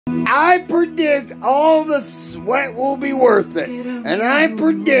I predict all the sweat will be worth it. And I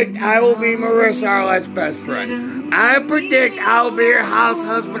predict I will be Marissa Arlett's best friend. I predict I'll be her house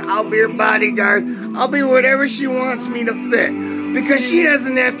husband, I'll be her bodyguard, I'll be whatever she wants me to fit. Because she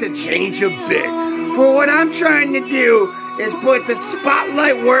doesn't have to change a bit. For what I'm trying to do is put the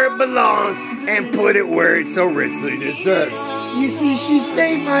spotlight where it belongs and put it where it so richly deserves. You see, she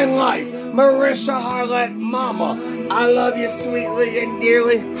saved my life. Marissa Arlett, mama, I love you sweetly and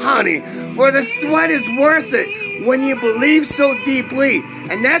dearly, honey, for the sweat is worth it when you believe so deeply.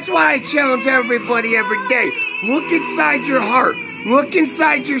 And that's why I challenge everybody every day. Look inside your heart, look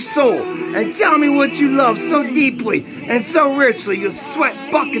inside your soul, and tell me what you love so deeply and so richly. You'll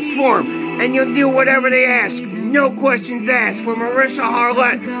sweat buckets for them, and you'll do whatever they ask. No questions asked. For Marissa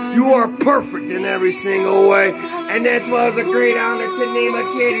Arlett, you are perfect in every single way. And that's why it's a great honor to name a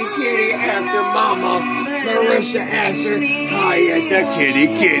kitty after Mama Marissa Asher. I am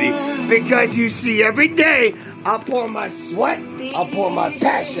the kitty. Because you see, every day I pour my sweat, I pour my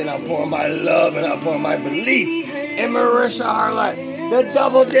passion, I pour my love, and I pour my belief in Marissa Arlett. The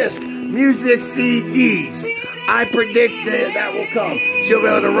double disc music CDs. I predict that will come. She'll be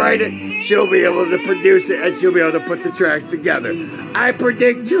able to write it, she'll be able to produce it, and she'll be able to put the tracks together. I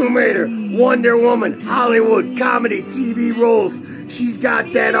predict Tomb Raider, Wonder Woman, Hollywood, comedy, TV roles. She's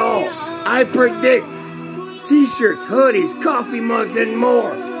got that all. I predict t-shirts, hoodies, coffee mugs, and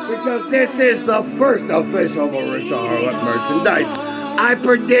more. Because this is the first official Marissa Arlett merchandise. I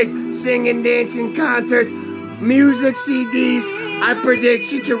predict singing, dancing concerts, music CDs. I predict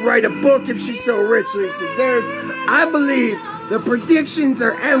she can write a book if she so richly deserves. I believe the predictions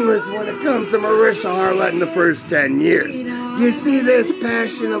are endless when it comes to Marissa Arlett in the first 10 years. You see this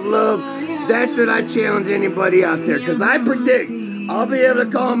passion of love? That's what I challenge anybody out there. Because I predict I'll be able to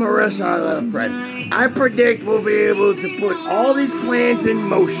call Marissa Arlett a friend. I predict we'll be able to put all these plans in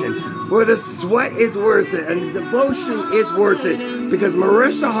motion where the sweat is worth it and the devotion is worth it. Because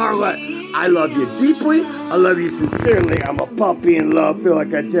Marissa Arlett, I love you deeply, I love you sincerely, I'm a puppy in love, feel like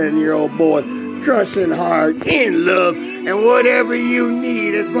a 10-year-old boy, crushing hard, in love, and whatever you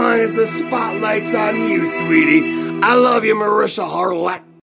need, as long as the spotlight's on you, sweetie. I love you, Marissa Arlett.